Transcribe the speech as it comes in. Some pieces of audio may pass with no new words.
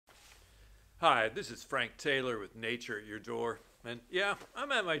Hi, this is Frank Taylor with Nature at Your Door. And yeah,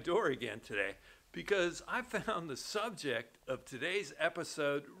 I'm at my door again today because I found the subject of today's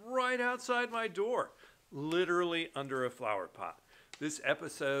episode right outside my door, literally under a flower pot. This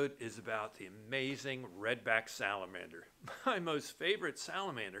episode is about the amazing red backed salamander, my most favorite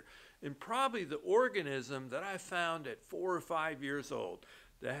salamander, and probably the organism that I found at 4 or 5 years old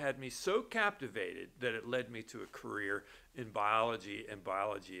that had me so captivated that it led me to a career in biology and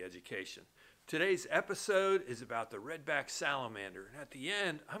biology education. Today's episode is about the red backed salamander, and at the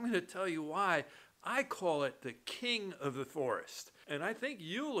end, I'm going to tell you why I call it the king of the forest. And I think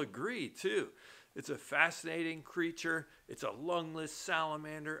you'll agree too. It's a fascinating creature. It's a lungless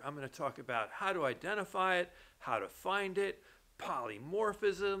salamander. I'm going to talk about how to identify it, how to find it,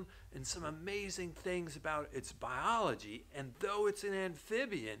 polymorphism, and some amazing things about its biology. And though it's an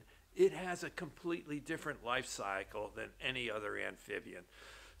amphibian, it has a completely different life cycle than any other amphibian.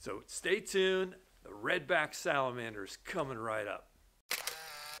 So stay tuned. The red backed salamander is coming right up.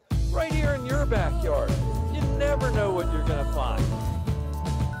 Right here in your backyard. You never know what you're going to find.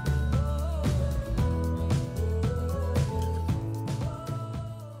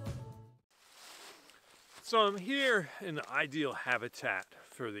 So I'm here in the ideal habitat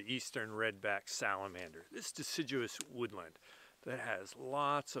for the Eastern Red-backed Salamander, this deciduous woodland that has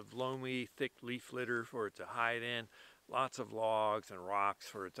lots of loamy, thick leaf litter for it to hide in, lots of logs and rocks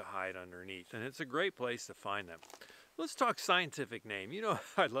for it to hide underneath, and it's a great place to find them. Let's talk scientific name. You know,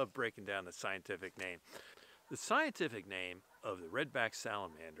 I love breaking down the scientific name. The scientific name of the red-backed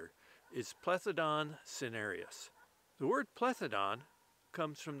salamander is Plethodon cinereus. The word Plethodon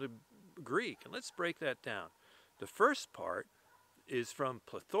comes from the Greek, and let's break that down. The first part is from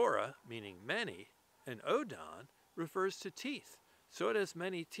plethora, meaning many, and odon refers to teeth. So it has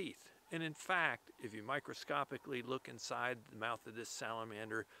many teeth. And in fact, if you microscopically look inside the mouth of this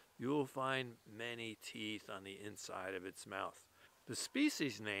salamander, you will find many teeth on the inside of its mouth. The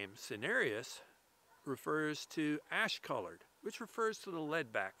species name, cinereus, refers to ash-colored, which refers to the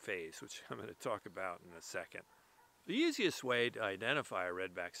lead-back phase, which I'm going to talk about in a second. The easiest way to identify a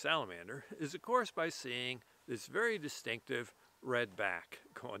red-backed salamander is, of course, by seeing this very distinctive red back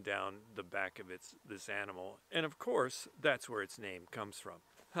going down the back of this animal. And of course, that's where its name comes from.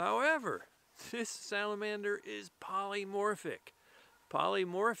 However, this salamander is polymorphic.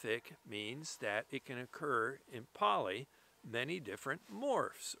 Polymorphic means that it can occur in many different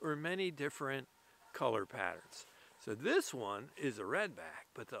morphs, or many different color patterns. So this one is a redback,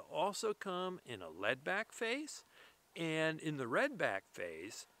 but they'll also come in a leadback phase. And in the redback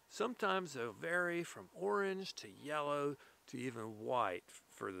phase, sometimes they'll vary from orange to yellow to even white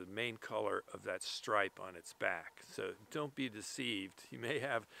for the main color of that stripe on its back. So don't be deceived. You may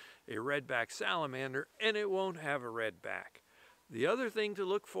have a red-backed salamander and it won't have a red back. The other thing to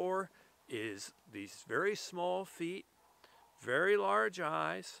look for is these very small feet, very large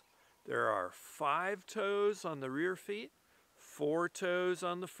eyes. There are 5 toes on the rear feet, 4 toes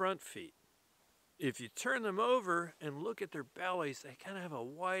on the front feet. If you turn them over and look at their bellies, they kind of have a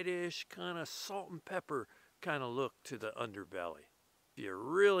whitish, kind of salt and pepper kind of look to the underbelly. If you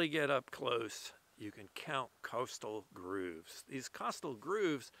really get up close, you can count costal grooves. These costal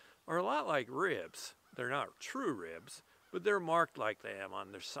grooves are a lot like ribs. They're not true ribs, but they're marked like them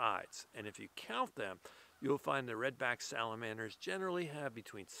on their sides. And if you count them, you'll find the red-backed salamanders generally have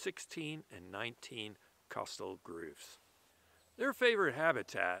between 16 and 19 costal grooves. Their favorite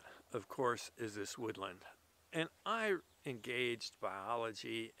habitat, of course, is this woodland. And I engaged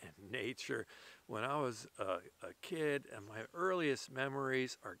biology and nature when I was a kid, and my earliest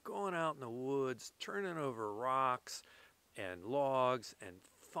memories are going out in the woods, turning over rocks and logs and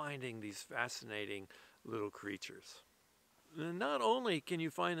finding these fascinating little creatures. And not only can you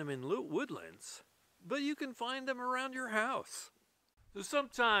find them in woodlands, but you can find them around your house. So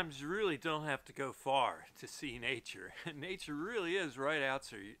sometimes you really don't have to go far to see nature. Nature really is right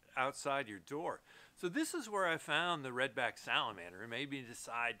outside your door. So this is where I found the red-backed salamander and made me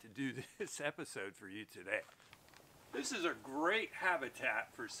decide to do this episode for you today. This is a great habitat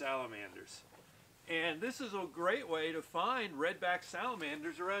for salamanders. And this is a great way to find red-backed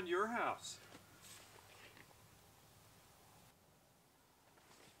salamanders around your house.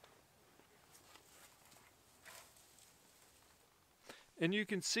 And you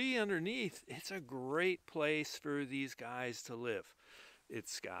can see underneath, it's a great place for these guys to live.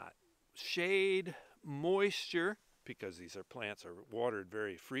 It's got shade, moisture, because these plants are watered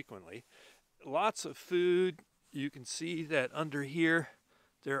very frequently, lots of food. You can see that under here,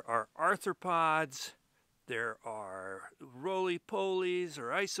 there are arthropods, there are roly-polies or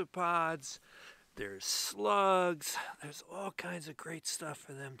isopods, there's slugs, there's all kinds of great stuff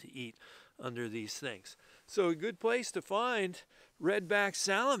for them to eat under these things. So a good place to find red-backed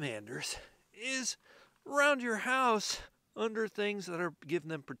salamanders is around your house under things that are giving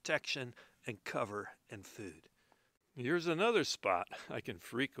them protection and cover and food. Here's another spot I can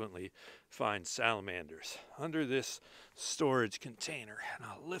frequently find salamanders, under this storage container. And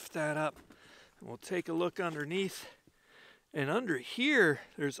I'll lift that up and we'll take a look underneath. And under here,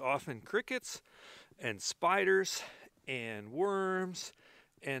 there's often crickets and spiders and worms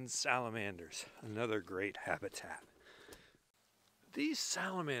and salamanders, another great habitat. These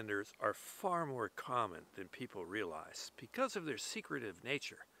salamanders are far more common than people realize because of their secretive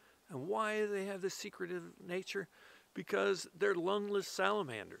nature. And why do they have this secretive nature? Because they're lungless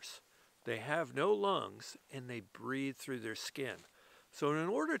salamanders. They have no lungs and they breathe through their skin. So in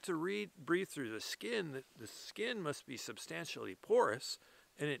order to breathe through the skin must be substantially porous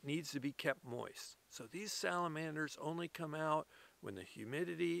and it needs to be kept moist. So these salamanders only come out when the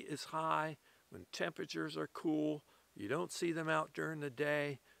humidity is high, when temperatures are cool. You don't see them out during the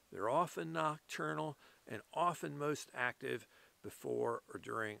day. They're often nocturnal and often most active before or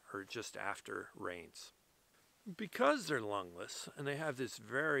during or just after rains. Because they're lungless and they have this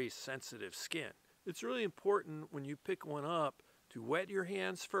very sensitive skin, it's really important when you pick one up to wet your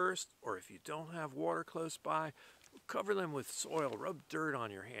hands first, or if you don't have water close by, cover them with soil, rub dirt on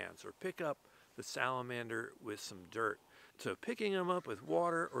your hands, or pick up the salamander with some dirt. So picking them up with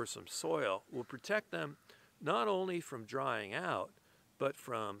water or some soil will protect them not only from drying out, but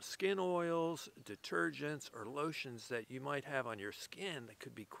from skin oils, detergents, or lotions that you might have on your skin that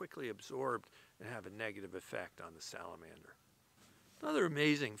could be quickly absorbed and have a negative effect on the salamander. Another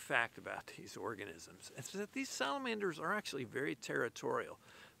amazing fact about these organisms is that these salamanders are actually very territorial.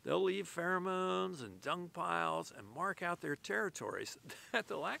 They'll leave pheromones and dung piles and mark out their territories that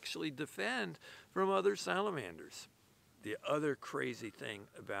they'll actually defend from other salamanders. The other crazy thing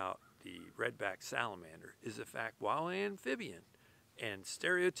about the red-backed salamander is the fact while an amphibian, and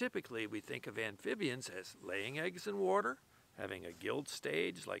stereotypically we think of amphibians as laying eggs in water, having a gilled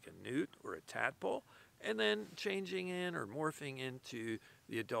stage like a newt or a tadpole, and then changing in or morphing into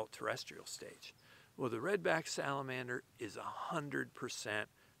the adult terrestrial stage. Well, the red-backed salamander is 100%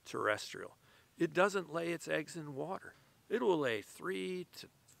 terrestrial. It doesn't lay its eggs in water. It will lay 3 to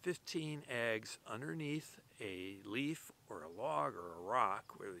 15 eggs underneath a leaf or a log or a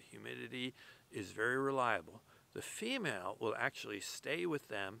rock where the humidity is very reliable. The female will actually stay with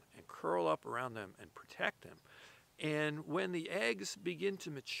them and curl up around them and protect them. And when the eggs begin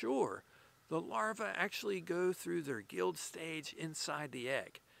to mature, the larvae actually go through their gilled stage inside the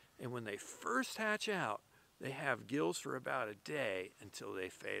egg. And when they first hatch out, they have gills for about a day until they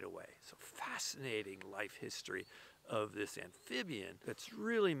fade away. So fascinating life history of this amphibian that's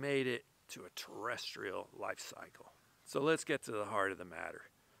really made it to a terrestrial life cycle. So let's get to the heart of the matter.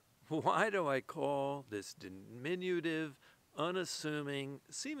 Why do I call this diminutive, unassuming,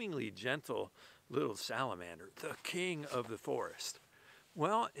 seemingly gentle little salamander the king of the forest?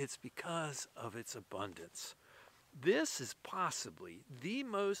 Well, it's because of its abundance. This is possibly the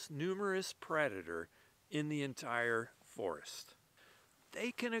most numerous predator in the entire forest.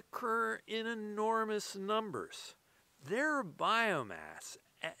 They can occur in enormous numbers. Their biomass,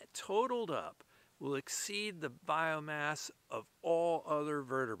 totaled up, will exceed the biomass of all other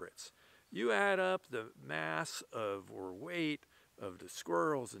vertebrates. You add up the mass of or weight of the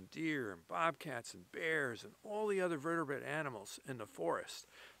squirrels and deer and bobcats and bears and all the other vertebrate animals in the forest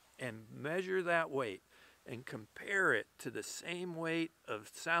and measure that weight and compare it to the same weight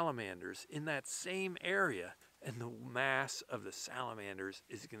of salamanders in that same area, and the mass of the salamanders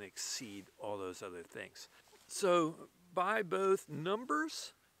is going to exceed all those other things. So by both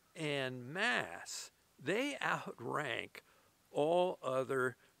numbers and mass, they outrank all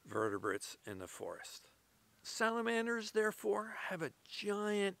other vertebrates in the forest. Salamanders, therefore, have a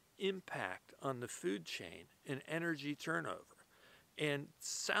giant impact on the food chain and energy turnover. And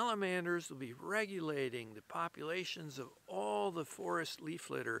salamanders will be regulating the populations of all the forest leaf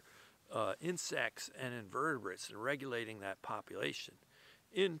litter insects and invertebrates and regulating that population.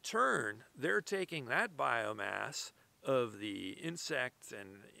 In turn, they're taking that biomass of the insect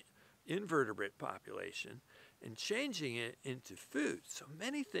and invertebrate population and changing it into food. So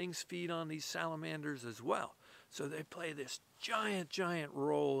many things feed on these salamanders as well. So they play this giant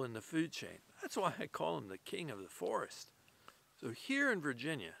role in the food chain. That's why I call them the king of the forest. So here in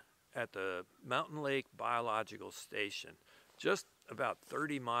Virginia, at the Mountain Lake Biological Station, just about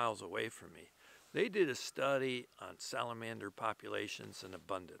 30 miles away from me, they did a study on salamander populations and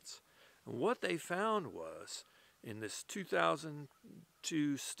abundance. And what they found was, in this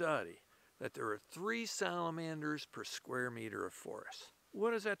 2002 study, that there are 3 salamanders per square meter of forest.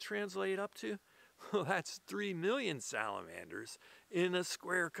 What does that translate up to? Well, that's 3 million salamanders in a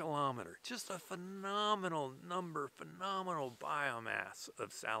square kilometer. Just a phenomenal number, phenomenal biomass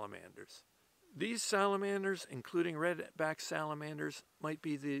of salamanders. These salamanders, including red backed salamanders, might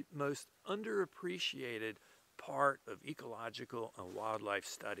be the most underappreciated part of ecological and wildlife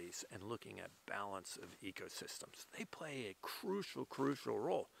studies and looking at balance of ecosystems. They play a crucial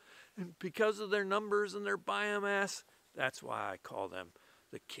role. And because of their numbers and their biomass, that's why I call them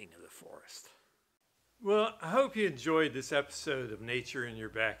the king of the forest. Well, I hope you enjoyed this episode of Nature in Your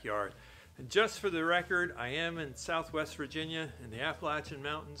Backyard. And just for the record, I am in Southwest Virginia in the Appalachian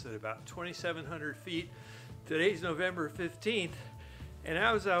Mountains at about 2,700 feet. Today's November 15th. And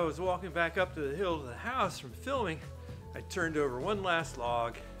as I was walking back up to the hill to the house from filming, I turned over one last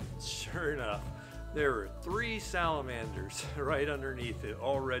log. Sure enough, there were 3 salamanders right underneath it,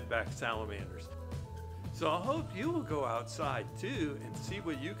 all red-backed salamanders. So I hope you will go outside too and see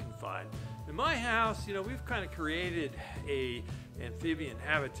what you can find. In my house, we've kind of created a amphibian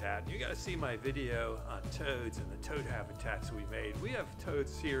habitat. You got to see my video on toads and the toad habitats we made. We have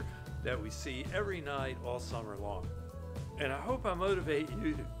toads here that we see every night all summer long. And I hope I motivate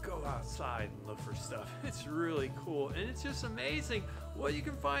you to go outside and look for stuff. It's really cool, and it's just amazing what you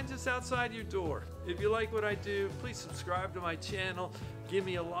can find just outside your door. If you like what I do, please subscribe to my channel, give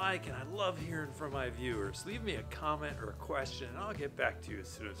me a like, and I love hearing from my viewers. Leave me a comment or a question, and I'll get back to you as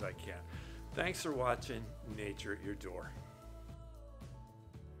soon as I can. Thanks for watching Nature at Your Door.